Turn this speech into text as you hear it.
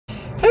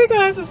Hey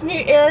guys, it's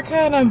me, Erica,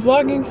 and I'm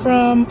vlogging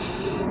from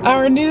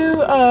our new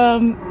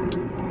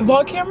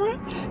vlog camera.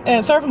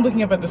 And sorry if I'm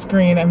looking up at the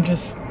screen, I'm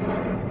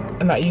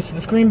not used to the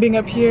screen being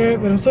up here,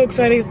 but I'm so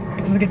excited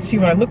because I get to see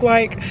what I look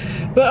like.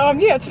 But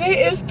yeah,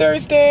 today is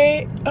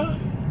Thursday.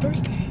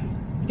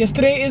 Yes,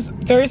 today is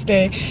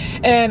Thursday,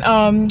 and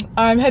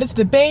I'm headed to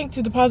the bank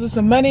to deposit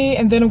some money,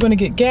 and then I'm going to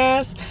get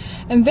gas.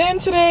 And then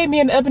today, me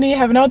and Ebony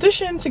have an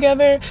audition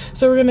together,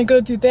 so we're going to go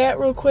do that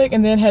real quick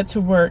and then head to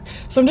work.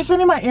 So I'm just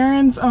running my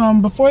errands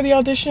before the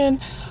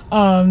audition,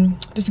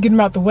 just to get them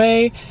out the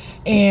way.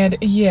 And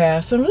yeah,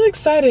 so I'm really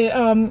excited.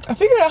 I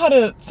figured out how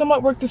to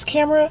somewhat work this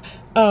camera.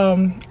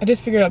 I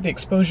just figured out the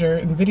exposure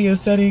and video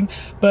setting,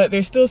 but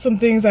there's still some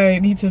things I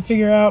need to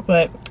figure out.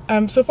 But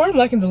so far I'm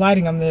liking the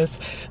lighting on this.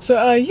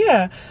 So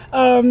yeah,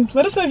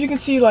 let us know if you can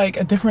see like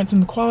a difference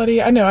in the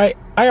quality. I know I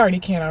already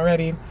can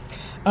already.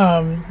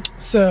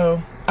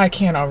 So I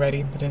can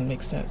already, that didn't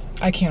make sense.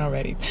 I can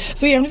already.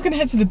 So yeah, I'm just gonna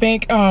head to the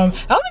bank. I don't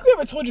think we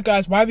ever told you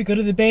guys why we go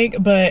to the bank,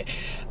 but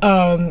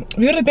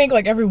we go to the bank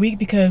like every week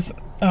because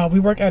we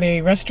work at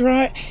a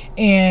restaurant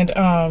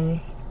and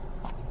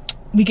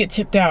we get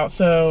tipped out.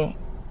 So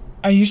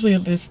I usually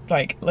just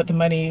like let the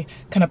money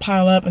kind of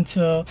pile up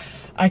until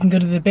I can go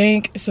to the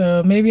bank.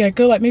 So maybe I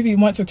go like maybe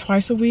once or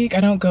twice a week.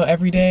 I don't go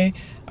every day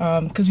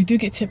because we do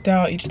get tipped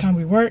out each time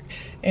we work,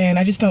 and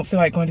I just don't feel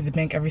like going to the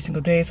bank every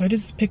single day. So I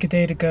just pick a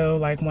day to go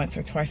like once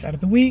or twice out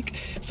of the week.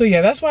 So yeah,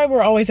 that's why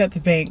we're always at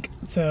the bank.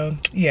 So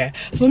yeah,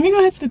 so let me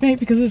go head to the bank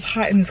because it's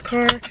hot in this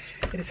car.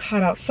 It is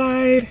hot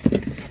outside,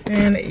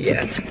 and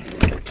yeah.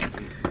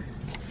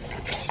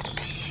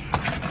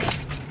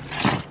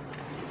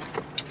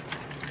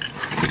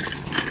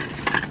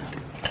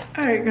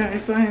 Alright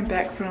guys, so I am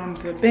back from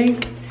the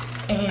bank,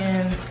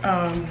 and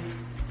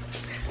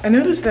I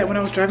noticed that when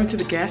I was driving to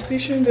the gas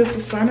station, there's a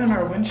sign on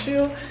our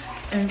windshield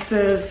and it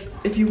says,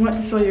 if you want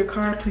to sell your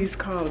car, please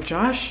call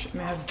Josh,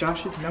 and it has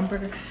Josh's number.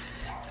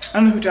 I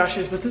don't know who Josh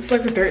is, but this is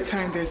like the third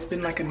time there's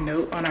been like a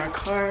note on our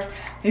car.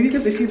 Maybe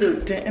because they see the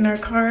dent in our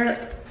car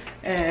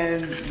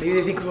and maybe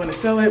they think we want to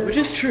sell it, which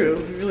is true.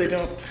 We really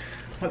don't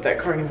want that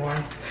car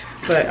anymore.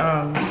 But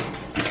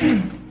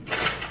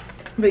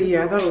but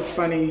yeah, I thought it was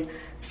funny.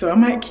 So I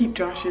might keep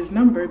Josh's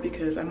number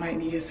because I might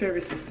need his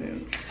services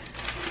soon.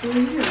 So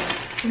yeah,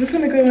 I'm just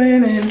gonna go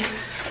in and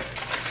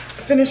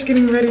finish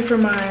getting ready for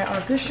my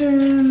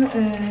audition,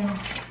 and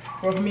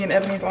or for me and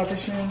Ebony's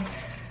audition.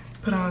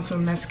 Put on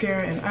some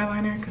mascara and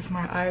eyeliner because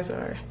my eyes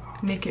are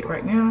naked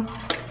right now.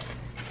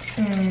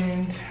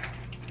 And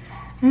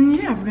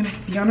yeah, we're gonna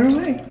be on our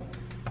way.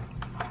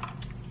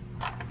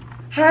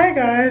 Hi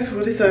guys,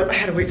 what is up? I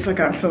had to wait till I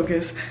got in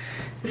focus.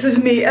 This is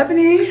me,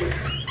 Ebony.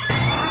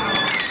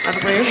 By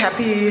the way,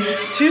 happy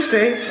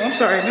Tuesday. Oh, I'm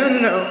sorry,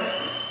 no.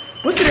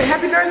 What's today?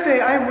 Happy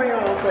Thursday. I am way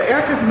off, but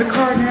Erica's in the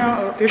car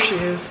now. Oh, there she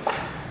is.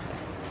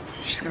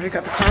 She's already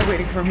got the car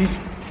waiting for me.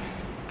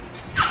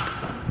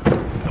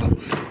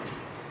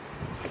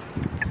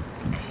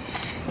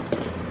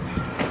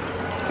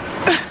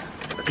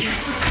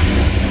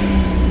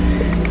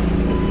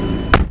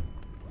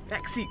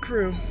 Backseat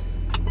crew.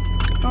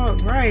 All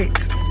right.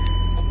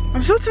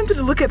 I'm so tempted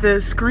to look at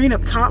the screen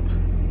up top.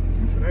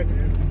 That's what I do.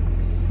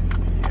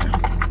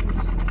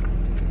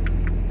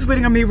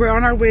 Waiting on me. We're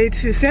on our way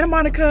to Santa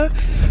Monica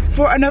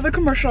for another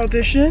commercial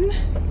audition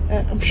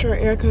that I'm sure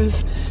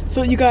Erica's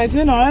filled you guys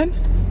in on.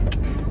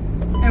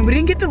 And we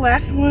didn't get the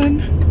last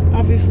one,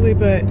 obviously,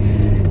 but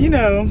you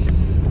know,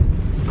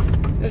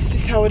 that's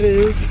just how it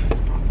is.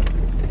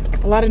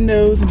 A lot of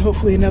no's and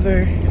hopefully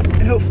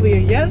a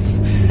yes.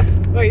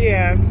 But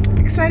yeah,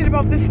 excited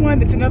about this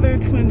one. It's another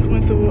twins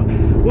one, so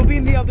we'll be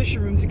in the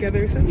audition room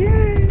together. So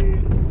yay!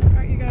 All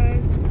right, you guys.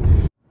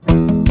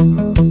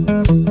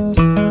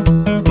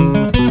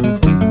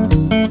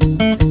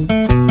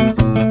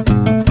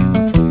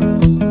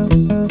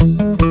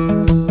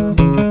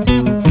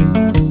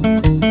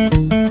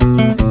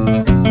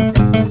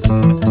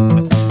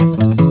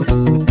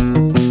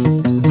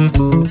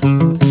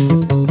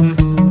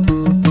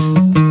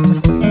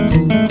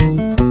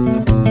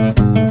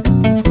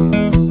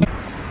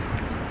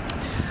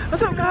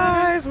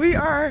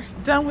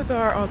 Done with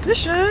our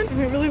audition. It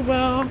went really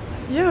well.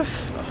 Yes,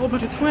 a whole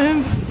bunch of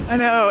twins. I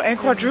know, and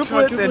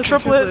quadruplets and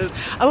triplets.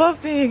 I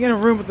love being in a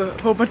room with a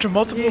whole bunch of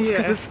multiples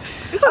because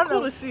it's so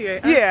cool to see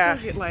it. I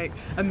still get like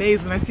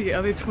amazed when I see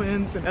other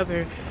twins and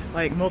other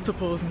like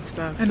multiples and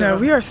stuff. I know,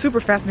 we are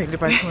super fascinated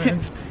by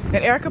twins. And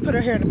Erica put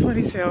her hair in a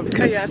ponytail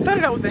because I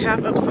started out with a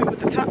half upsuit with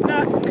the top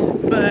knot,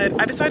 but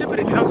I decided to put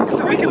it down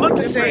so we can look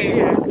the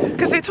same.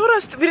 Because they told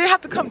us we didn't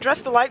have to come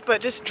dressed alike,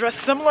 but just dress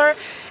similar.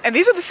 And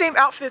these are the same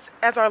outfits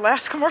as our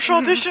last commercial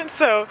audition.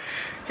 So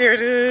here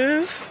it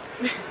is.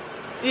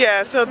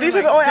 Yeah, so these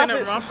are the only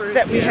outfits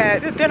that we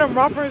had. The denim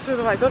rompers, so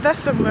they're like, oh,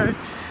 that's similar.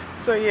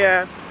 So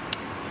yeah.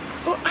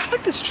 Oh, I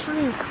like this tree.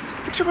 Take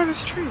a picture by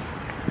this tree.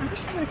 I wish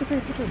somebody could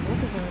take a picture of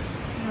both of us.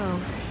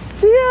 Oh.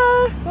 See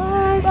ya!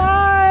 Bye!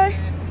 Bye!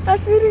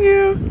 Nice meeting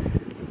you!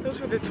 Those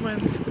were the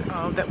twins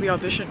that we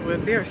auditioned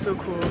with. They are so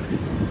cool.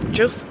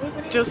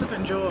 Joseph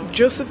and Joel.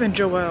 Joseph and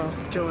Joel.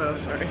 Joel,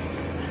 sorry.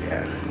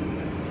 Yeah.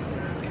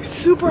 They're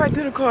super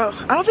identical.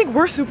 I don't think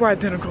we're super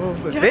identical,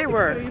 but they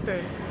were.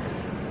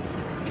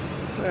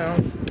 So,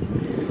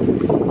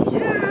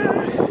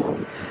 yeah.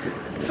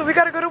 So we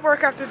gotta go to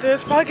work after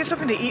this. Probably get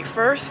something to eat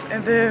first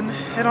and then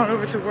head on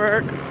over to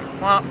work.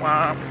 Womp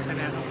womp. I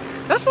know.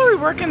 That's why we're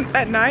working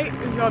at night.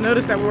 If y'all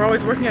notice that we're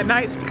always working at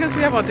nights because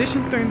we have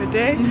auditions during the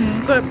day.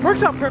 So it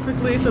works out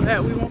perfectly so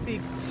that we won't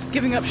be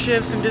giving up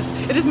shifts and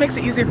it just makes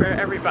it easier for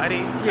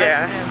everybody.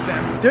 Yeah. And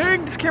them.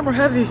 Dang, this camera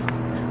heavy.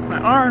 My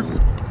arm.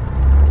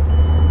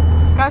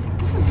 Guys,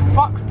 this is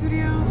Fox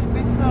Studios.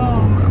 They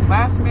film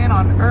Last Man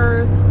on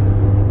Earth,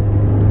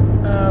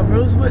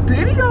 Rosewood. Do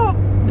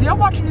y'all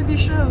watch any of these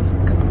shows?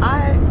 Because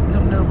I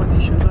don't know what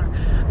these shows are.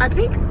 I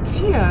think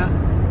Tia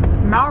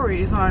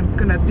Mowry is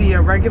gonna be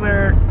a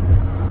regular,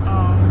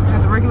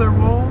 has a regular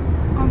role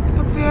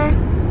up there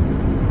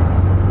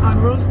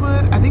on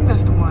Rosewood. I think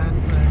that's the one.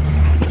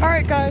 All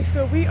right, guys,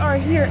 so we are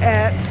here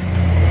at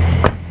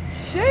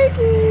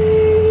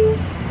Shakey's.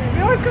 We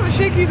always come to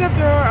Shakey's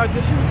after our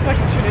auditions. It's like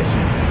a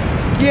tradition.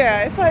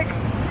 Yeah, it's like,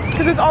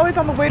 because it's always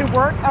on the way to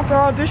work after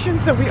our audition,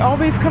 so we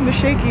always come to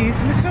Shakey's,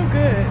 and it's so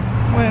good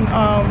when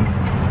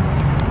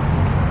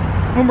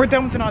we're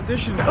done with an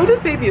audition. Oh, this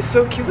baby is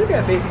so cute. Look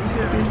at that baby.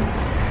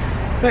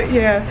 But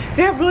yeah,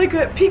 they have really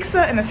good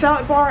pizza and a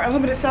salad bar, a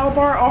limited salad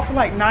bar, all for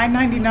like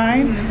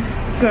 $9.99.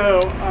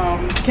 So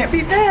can't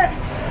beat that.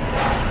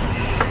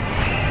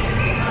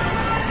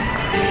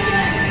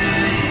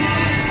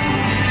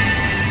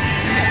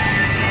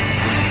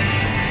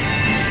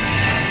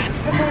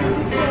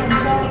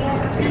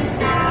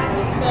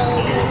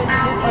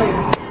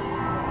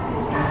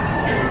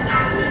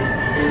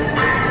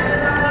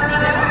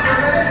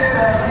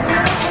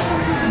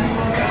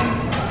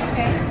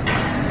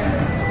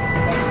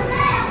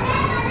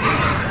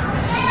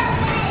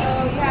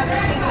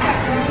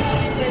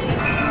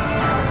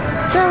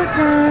 Salad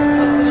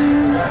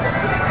time!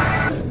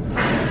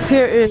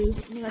 Here is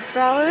my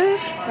salad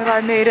that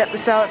I made at the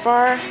salad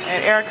bar,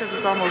 and Erica's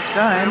is almost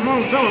done. I'm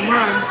almost done with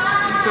mine.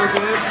 It's so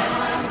good.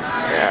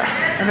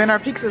 Yeah. And then our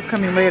pizza is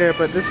coming later,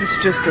 but this is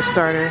just the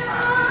starter.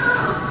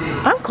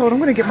 I'm cold. I'm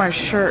gonna get my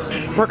shirt,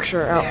 work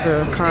shirt, out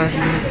the car.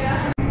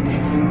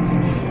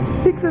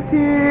 Pizza's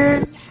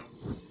here.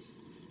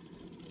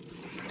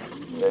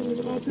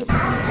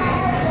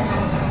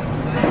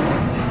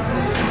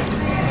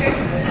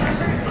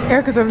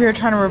 Erica's over here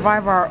trying to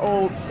revive our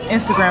old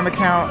Instagram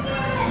account.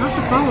 I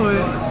should follow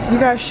it. You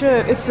guys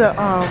should. It's a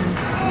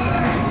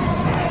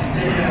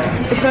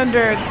it's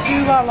under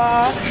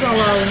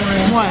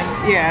One.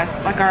 Yeah,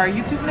 like our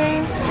YouTube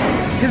name.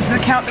 This is the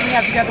account that we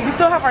have together. We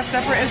still have our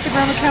separate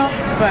Instagram accounts,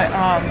 but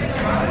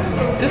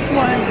this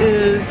one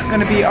is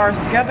gonna be ours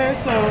together.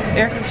 So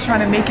Erica's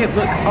trying to make it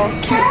look all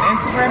cute and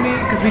Instagrammy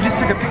because we just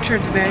took a picture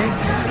today.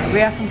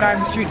 We asked some guy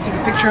in the street to take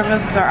a picture of us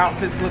because our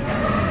outfits looked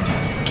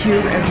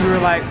cute, and we were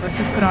like, let's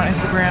just put it on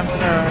Instagram.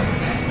 So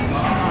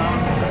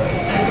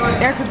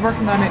Erica's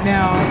working on it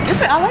now. I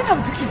like how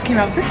the pictures came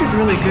out. The picture's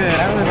really good.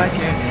 I really like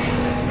it.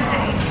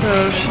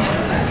 So she's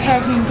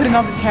tagging, putting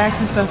all the tags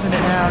and stuff in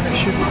it now, and it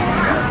should be good.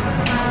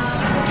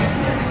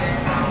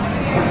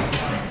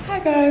 Hi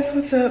guys,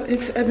 what's up?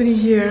 It's Ebony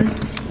here,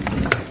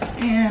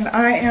 and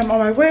I am on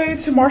my way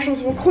to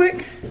Marshall's real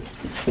quick.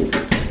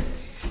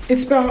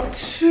 It's about I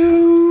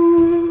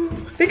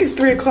think it's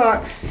 3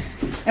 o'clock.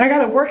 And I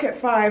gotta work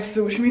at 5,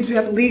 so which means we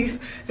have to leave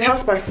the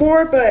house by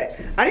 4, but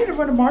I need to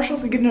run to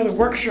Marshall's and get another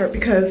work shirt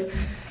because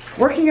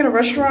working in a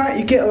restaurant,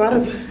 you get a lot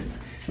of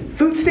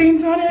food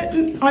stains on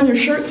it, on your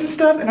shirts and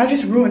stuff, and I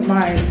just ruined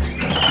mine.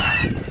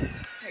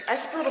 Like, I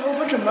spilled a whole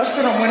bunch of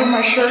mustard on one of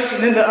my shirts,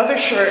 and then the other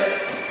shirt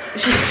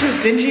is just too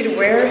dingy to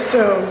wear,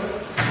 so,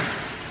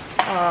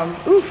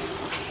 ooh.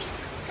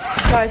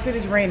 Guys, it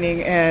is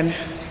raining, and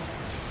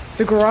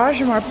the garage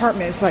in my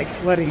apartment is like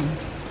flooding.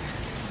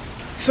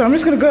 So I'm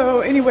just gonna go,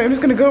 anyway, I'm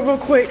just gonna go real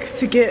quick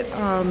to get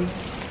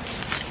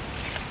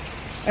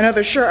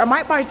another shirt. I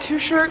might buy 2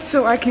 shirts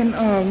so I can,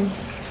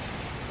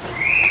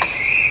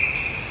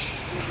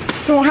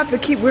 so I won't have to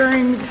keep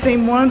wearing the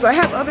same ones. I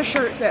have other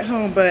shirts at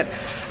home, but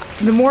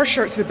the more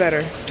shirts the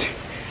better.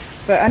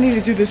 But I need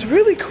to do this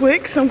really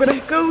quick, so I'm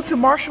gonna go to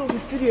Marshall's in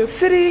Studio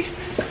City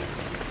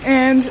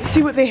and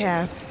see what they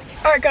have.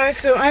 All right guys,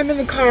 so I'm in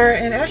the car,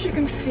 and as you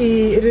can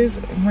see, it is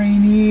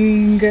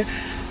raining.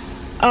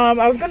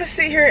 I was gonna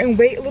sit here and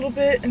wait a little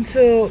bit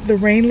until the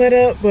rain let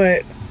up,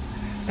 but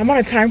I'm on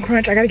a time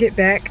crunch. I gotta get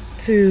back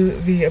to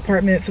the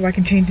apartment so I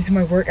can change into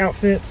my work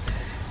outfits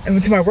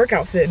and to my work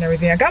outfit and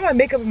everything. I got my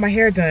makeup and my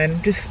hair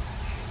done. Just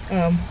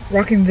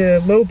rocking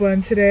the low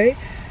bun today.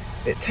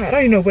 I don't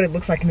even know what it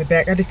looks like in the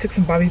back. I just took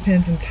some bobby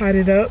pins and tied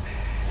it up.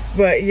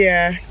 But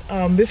yeah,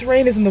 this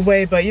rain is in the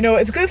way, but you know,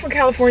 it's good for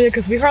California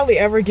because we hardly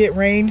ever get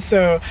rain,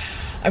 so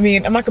I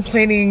mean, I'm not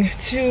complaining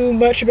too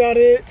much about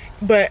it,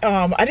 but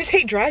I just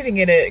hate driving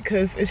in it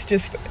because it's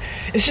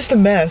just a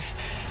mess.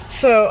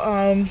 So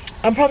I'm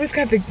probably just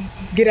gonna have to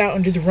get out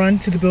and just run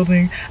to the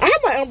building. I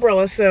have my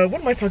umbrella, so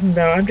what am I talking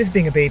about? I'm just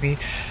being a baby.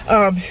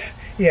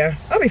 Yeah,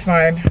 I'll be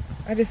fine.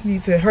 I just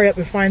need to hurry up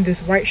and find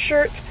this white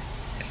shirt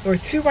or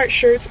 2 white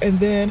shirts, and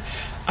then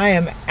I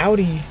am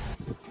outie.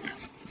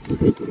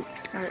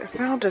 Alright, I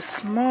found a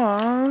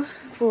small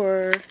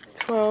for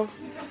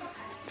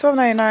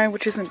 $12.99,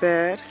 which isn't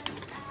bad.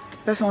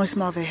 That's the only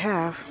small they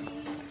have.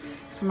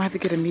 So I might have to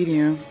get a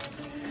medium.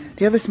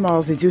 The other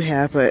smalls they do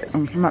have, but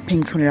I'm not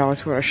paying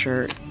 $20 for a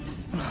shirt.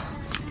 Ugh.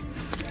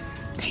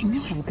 Dang, they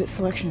don't have a good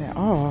selection at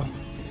all.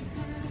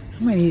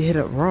 I might need to hit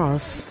up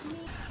Ross.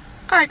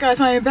 Alright guys,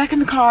 I am back in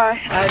the car.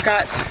 I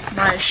got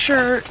my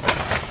shirt,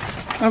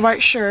 my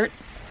white shirt.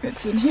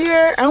 It's in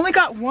here. I only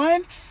got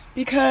one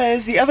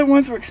because the other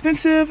ones were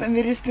expensive and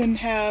they just didn't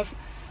have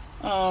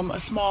a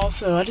small,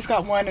 so I just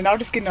got one and I'll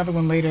just get another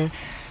one later.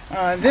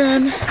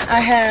 Then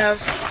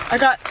I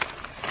got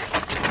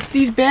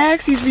these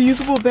bags, these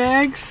reusable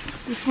bags.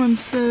 This one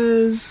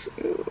says,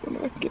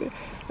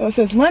 oh, it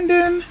says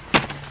London,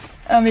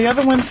 and the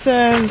other one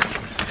says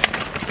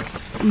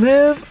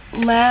Live,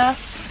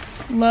 Laugh,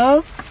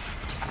 Love.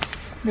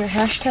 They're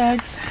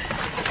hashtags,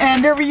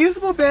 and they're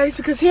reusable bags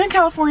because here in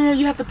California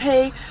you have to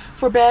pay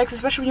for bags,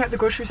 especially when you're at the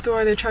grocery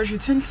store. They charge you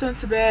 10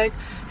 cents a bag.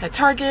 At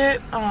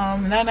Target,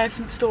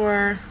 99-cent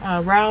store,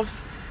 Ralph's,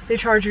 they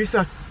charge you,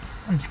 so,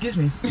 excuse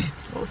me,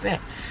 what was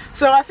that?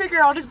 So I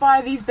figure I'll just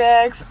buy these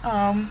bags,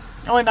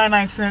 only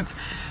 99 cents.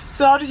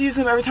 So I'll just use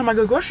them every time I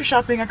go grocery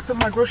shopping. I can put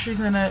my groceries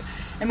in it,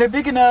 and they're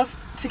big enough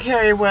to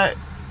carry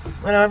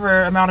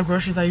whatever amount of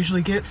groceries I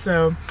usually get,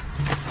 so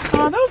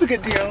that was a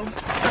good deal.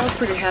 I was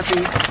pretty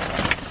happy.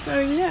 So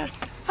yeah.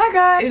 Hi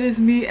guys, it is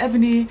me,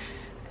 Ebony,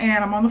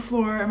 and I'm on the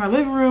floor in my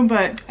living room,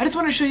 but I just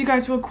want to show you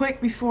guys real quick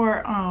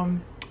before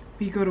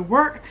we go to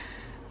work.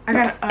 I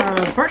got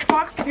a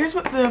Birchbox. Here's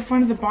what the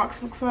front of the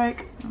box looks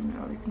like. I don't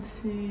know if you can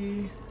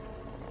see.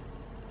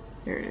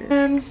 Here it is.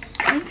 And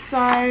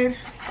inside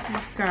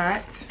we've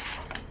got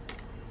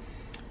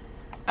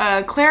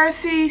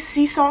Clarisy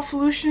Sea Salt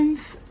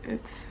Solutions.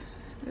 It's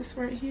this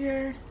right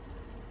here.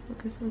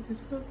 Focus, focus,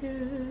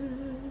 focus.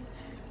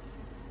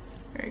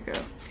 There you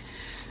go.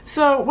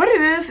 So what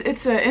it is,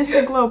 it's an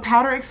Instant Glow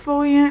powder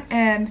exfoliant,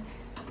 and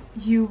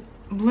you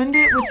blend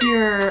it with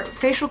your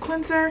facial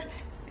cleanser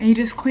and you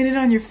just clean it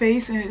on your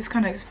face, and it just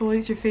kind of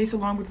exfoliates your face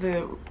along with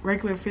the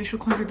regular facial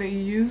cleanser that you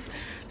use.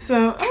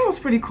 So that was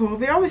pretty cool.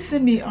 They always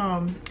send me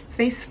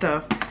face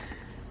stuff.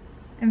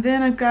 And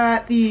then I've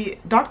got the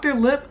Dr.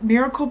 Lip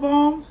Miracle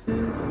Balm.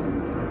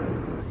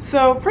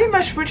 So pretty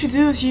much what you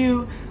do is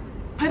you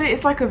put it,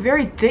 it's like a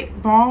very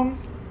thick balm.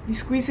 You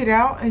squeeze it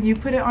out and you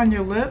put it on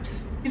your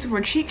lips. Use it for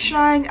cheek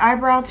shine,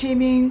 eyebrow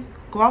taming,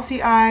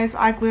 glossy eyes,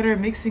 eye glitter,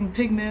 mixing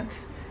pigments,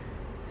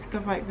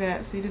 stuff like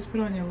that. So you just put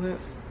it on your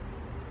lips.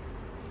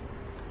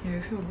 You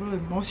feel really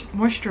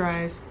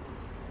moisturized.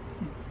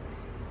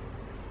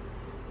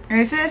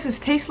 And it says it's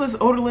tasteless,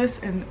 odorless,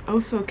 and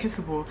oh so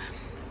kissable.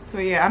 So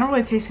yeah, I don't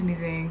really taste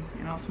anything,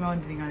 and I don't smell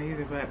anything on it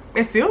either, but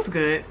it feels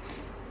good.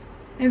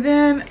 And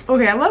then,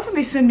 okay, I love when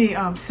they send me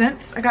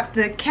scents. I got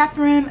the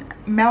Catherine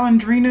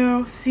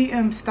Malandrino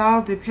CM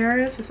Style de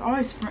Paris. It's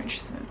always French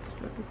scents,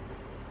 but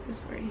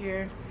this right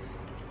here.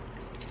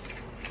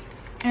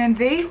 And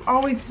they've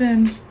always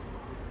been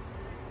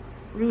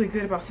really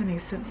good about sending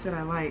scents that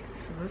I like.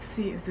 So let's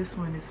see if this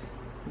one is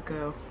a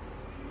go.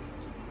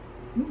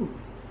 Ooh,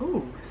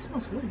 ooh, it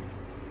smells really.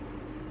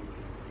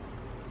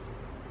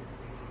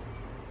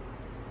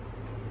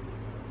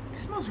 It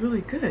smells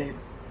really good.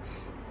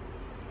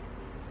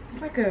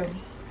 It's like a, it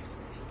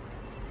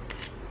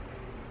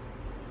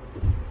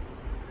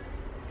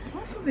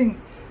smells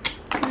something,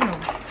 I don't know,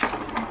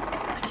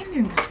 I can't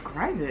even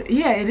describe it.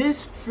 Yeah, it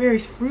is very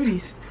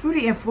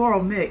fruity and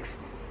floral mix.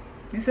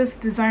 It says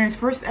designer's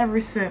first ever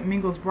scent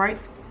mingles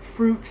bright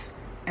fruits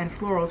and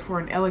florals for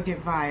an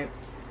elegant vibe.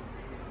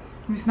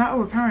 And it's not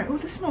overpowering. Oh,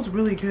 this smells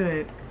really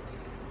good.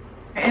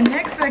 And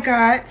next I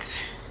got,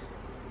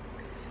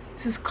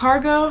 this is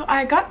Cargo.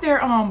 I got their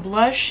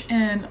blush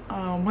in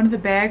one of the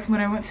bags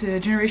when I went to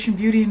Generation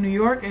Beauty in New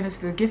York, and it's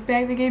the gift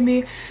bag they gave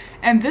me.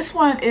 And this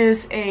one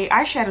is a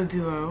eyeshadow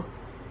duo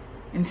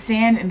in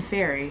Sand and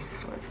Fairy.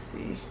 So let's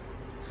see.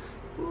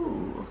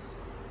 Ooh.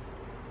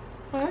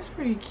 Well, that's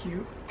pretty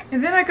cute.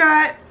 And then I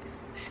got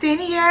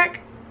Staniac,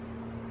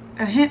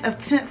 a hint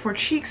of tint for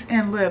cheeks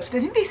and lips. I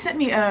think they sent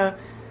me a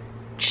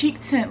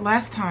cheek tint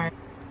last time.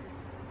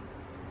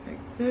 Like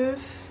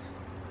this.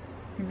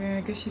 And then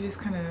I guess you just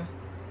kind of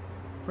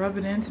rub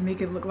it in to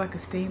make it look like a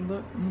stained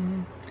look.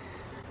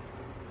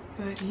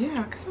 But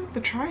yeah, I guess I'll have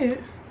to try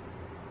it.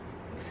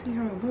 Let's see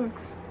how it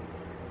looks.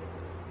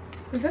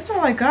 But that's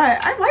all I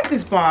got. I like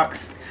this box.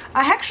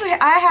 I have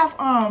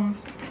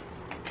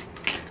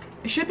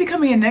it should be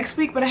coming in next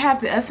week, but I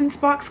have the Essence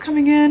box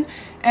coming in,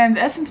 and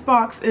the Essence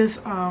box is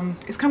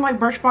it's kind of like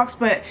Birchbox,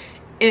 but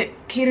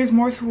it caters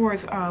more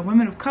towards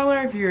women of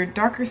color, if you're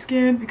darker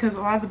skinned, because a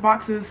lot of the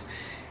boxes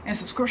and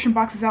subscription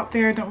boxes out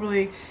there don't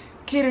really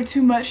cater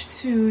too much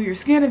to your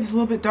skin if it's a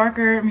little bit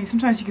darker. I mean,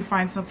 sometimes you can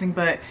find something,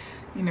 but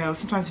you know,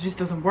 sometimes it just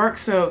doesn't work.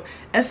 So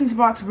Essence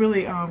box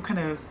really kind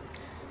of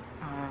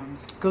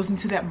goes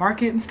into that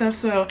market and stuff.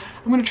 So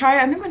I'm gonna try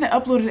it, and I'm gonna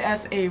upload it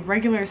as a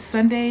regular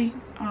Sunday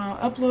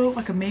upload,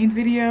 like a main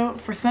video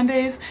for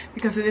Sundays,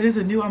 because it is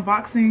a new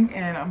unboxing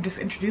and I'm just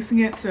introducing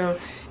it. So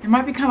it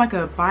might be kind of like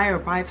a buy or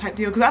buy type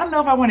deal, because I don't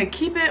know if I want to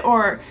keep it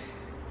or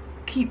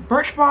keep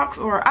Birchbox,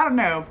 or I don't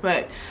know,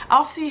 but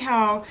I'll see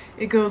how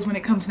it goes when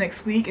it comes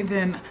next week, and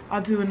then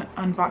I'll do an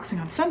unboxing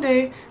on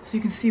Sunday so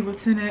you can see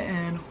what's in it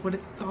and what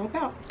it's all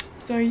about.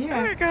 So yeah.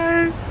 Alright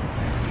guys,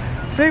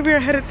 today we are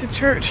headed to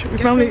church. We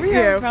finally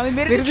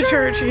made it to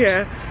church.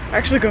 Yeah,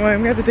 actually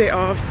going. We have the day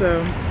off,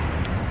 so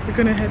we're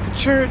gonna head to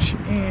church,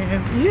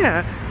 and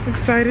yeah, I'm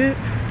excited.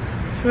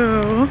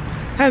 So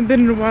haven't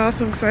been in a while,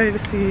 so I'm excited to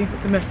see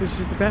what the message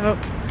is about.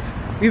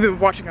 We've been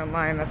watching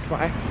online, that's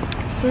why.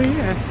 So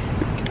yeah.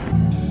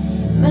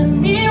 Let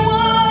me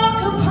walk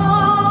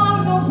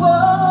upon the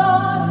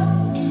water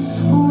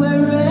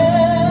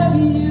wherever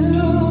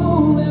you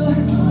will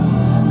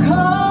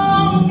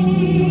call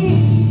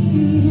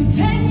me.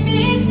 Take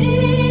me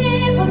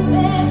deeper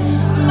than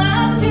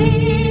my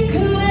feet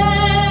could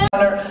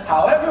ever.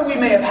 However, we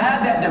may have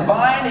had that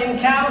divine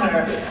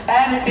encounter,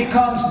 and it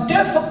becomes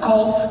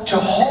difficult to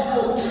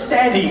hold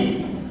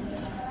steady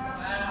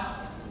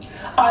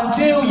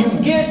until you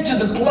get to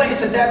the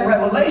place that that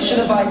revelation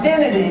of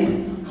identity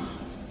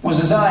was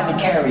designed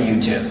to carry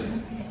you to.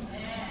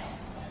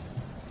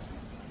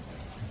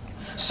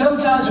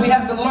 Sometimes we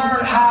have to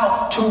learn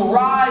how to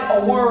ride a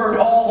word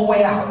all the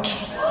way out.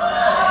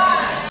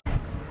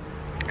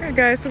 Alright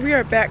guys, so we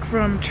are back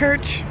from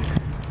church.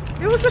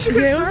 It was such a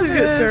good service. It was a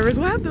good service.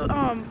 We'll have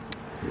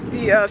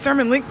the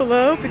sermon link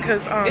below,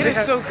 because it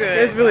is so good.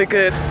 It's really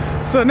good.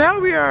 So now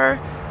we are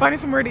finding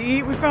somewhere to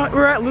eat.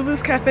 We're at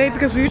Lulu's Cafe,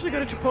 because we usually go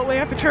to Chipotle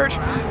after church,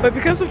 but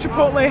because of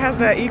Chipotle has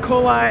that E.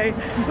 coli,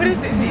 what is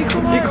this? E.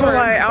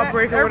 coli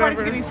outbreak or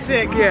whatever. Everybody's getting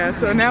sick. Yeah,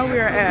 so now we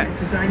are at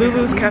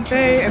Lulu's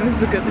Cafe, and this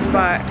is a good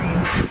spot.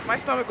 My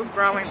stomach was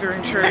growling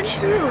during church. Me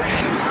too.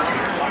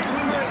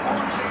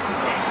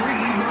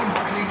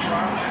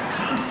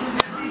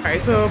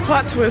 Alright, so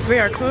plot twist, they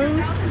are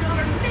closed,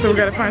 so we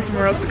gotta find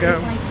somewhere else to go.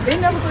 They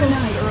never closed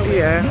this early.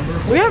 Yeah.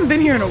 We haven't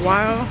been here in a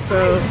while,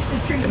 so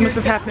it must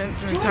have happened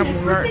during the time when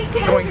we weren't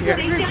going here.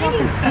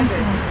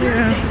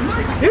 Yeah.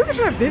 Maybe we could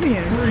try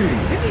Vivian's.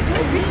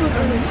 Vivian's closed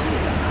early too.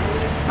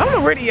 I don't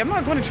know where to eat. I'm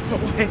not going to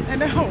Chipotle. I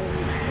know.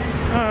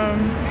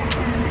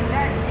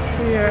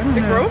 So yeah.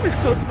 The Grove is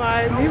close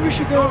by. Maybe we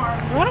should go.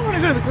 Well, I don't want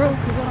to go to the Grove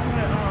because I don't want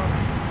to.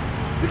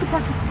 We could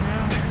park around.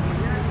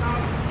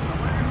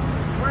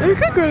 We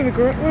could go to the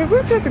Grove.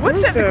 What's at the Grove?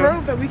 What's at the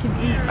Grove that we can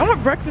eat? I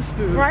want breakfast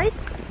food. Right?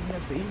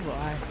 That's the evil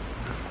eye.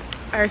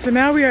 Alright, so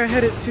now we are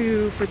headed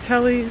to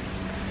Fratelli's,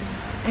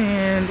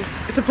 and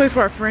it's a place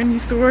where our friend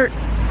used to work.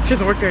 She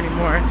doesn't work there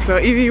anymore. So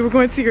Evie, we're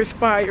going to see your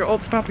spot, your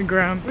old stomping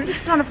grounds. We're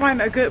just trying to find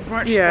a good brunch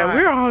spot. Yeah,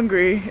 we're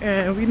hungry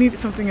and we need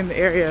something in the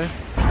area.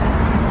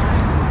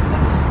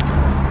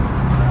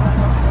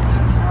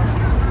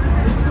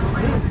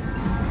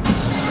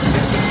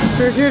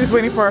 So we're here just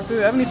waiting for our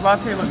food. Ebony's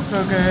latte looks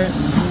so good.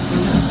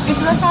 It's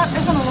not a latte.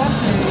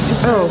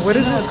 It's what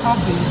is it?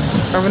 Coffee.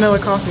 Or vanilla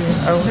coffee.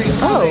 Oh. It's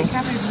called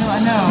cafe vanilla. I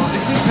know. It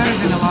tastes better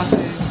than a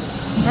latte.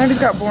 I just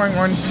got boring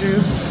orange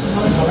juice.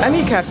 I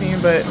need caffeine,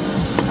 but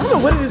I don't know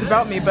what it is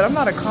about me, but I'm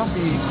not a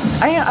coffee.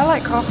 I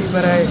like coffee,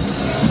 but I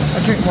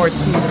drink more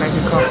tea than I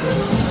do coffee.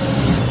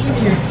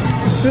 Thank you.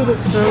 This food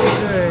looks so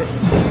good.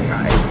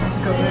 Guys, let's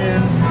go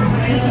in.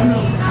 This is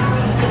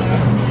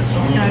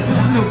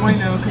no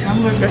bueno, because I'm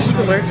allergic. She's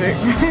allergic.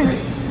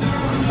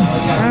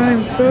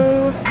 I'm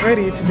so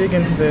ready to dig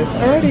into this.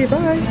 Alrighty,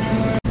 bye.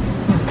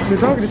 So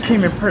the dog just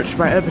came and perched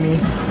by Ebony.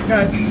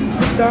 Guys,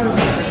 this dog is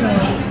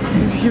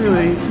just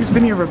chilling. He's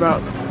been here for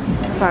about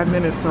 5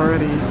 minutes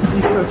already.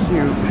 He's so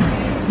cute.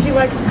 He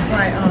likes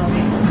my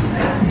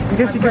I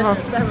guess you give off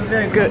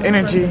good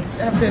energy. I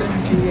have good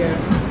energy, yeah.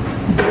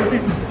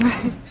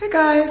 Hey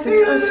guys,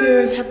 it's us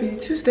here. It's Happy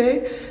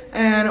Tuesday.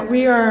 And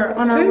we are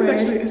on our way.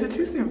 Actually, is it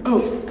Tuesday?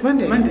 Oh,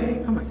 Monday.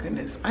 Monday. Oh my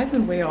goodness. I've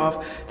been way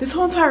off. This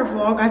whole entire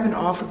vlog, I've been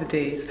off with the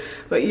days.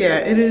 But yeah,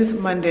 it is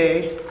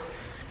Monday.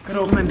 Good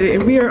old Monday.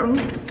 And we are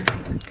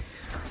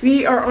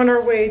on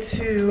our way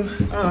to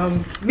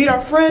meet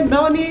our friend,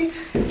 Melanie.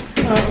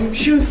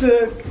 She was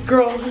the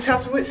girl whose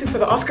house we went to for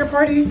the Oscar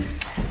party.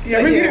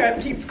 Yeah, we're here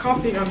at Pete's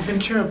Coffee on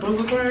Ventura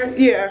Boulevard.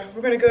 Yeah,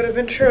 we're gonna go to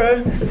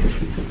Ventura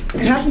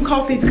and have some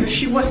coffee because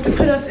she wants to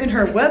put us in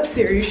her web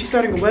series. She's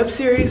starting a web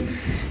series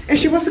and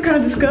she wants to kind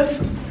of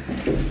discuss,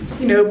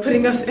 you know,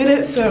 putting us in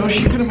it. So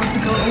she kind of wants to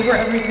go over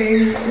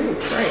everything. Ooh,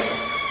 right.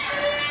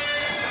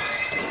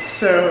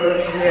 So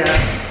yeah,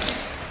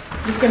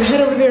 I'm just gonna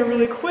head over there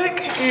really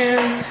quick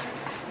and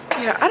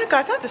yeah,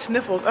 guys, I have the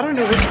sniffles. I don't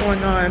know what's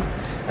going on.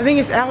 I think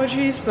it's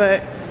allergies,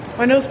 but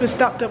my nose has been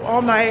stopped up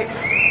all night.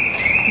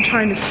 I'm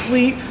trying to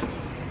sleep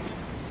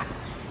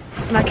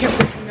and I kept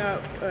waking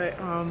up, but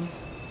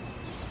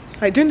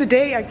like during the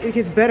day it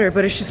gets better,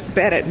 but it's just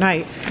bad at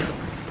night.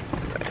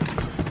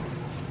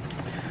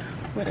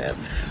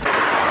 Whatevs. I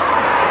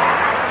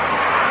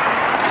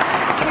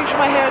changed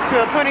my hair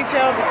to a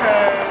ponytail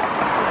because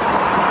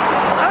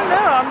I don't know,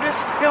 I'm just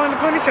feeling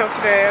the ponytail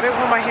today. I didn't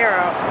want my hair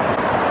out.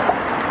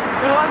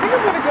 Well, I think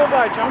I'm gonna go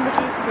buy Jamba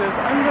Juice because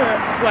I'm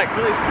like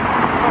really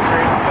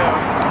hungry. So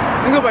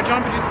I'm gonna go buy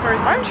Jamba Juice first.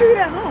 Why aren't you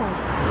at home?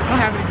 I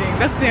don't have anything.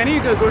 That's the thing. I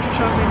need to go grocery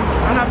shopping.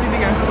 I don't have anything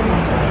at home.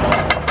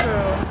 So,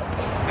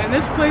 and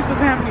this place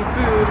doesn't have any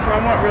food, so I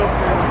want real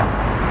food.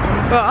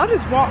 But I'll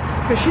just walk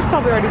because she's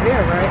probably already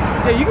there, right?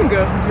 Yeah, you can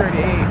go since you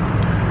already ate.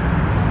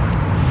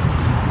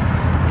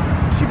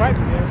 She might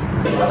be there.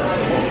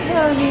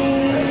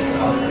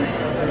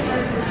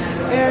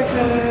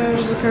 Erica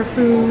with her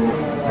food.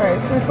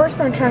 Alright, so first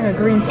I'm trying a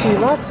green tea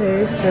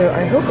latte, so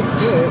I hope it's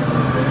good.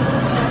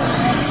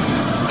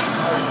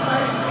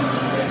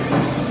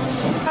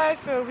 Hi,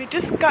 so we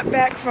just got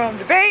back from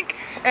the bank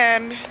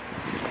and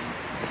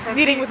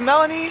meeting with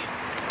Melanie.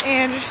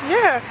 And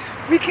yeah,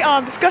 we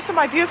discussed some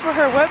ideas for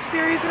her web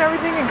series and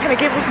everything and kind of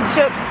gave her some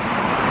tips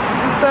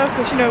and stuff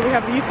because, you know, we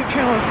have a YouTube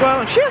channel as well.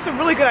 And she has some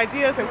really good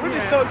ideas and we're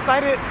just so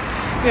excited.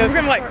 You know, we're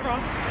gonna like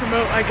cross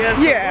promote, I guess.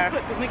 Yeah. So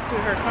we'll put the link to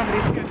her comedy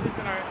sketches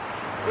in our,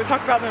 we'll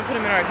talk about them and put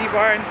them in our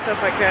D-bar and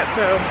stuff like that.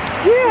 So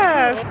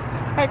yeah.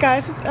 Alright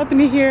guys, it's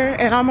Ebony here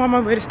and I'm on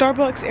my way to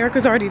Starbucks.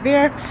 Erica's already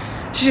there.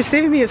 She's just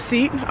saving me a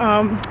seat.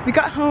 We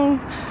got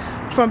home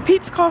from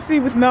Pete's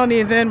Coffee with Melanie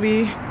and then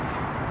we're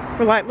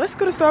like, let's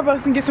go to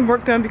Starbucks and get some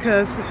work done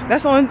because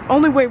that's the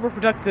only way we're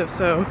productive.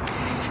 So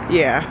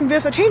yeah.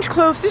 I changed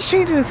clothes, just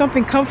changing into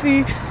something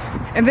comfy.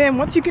 And then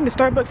once you get into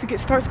Starbucks, it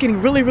starts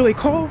getting really, really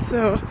cold.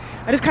 So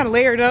I just kind of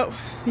layered up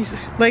these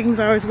leggings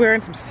I always wear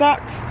and some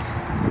socks.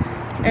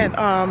 And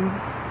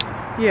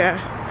yeah.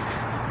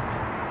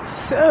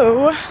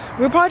 So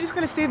we're probably just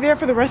gonna stay there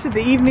for the rest of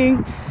the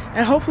evening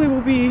and hopefully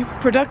we'll be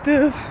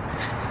productive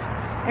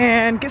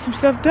and get some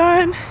stuff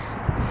done.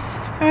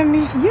 And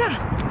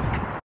yeah.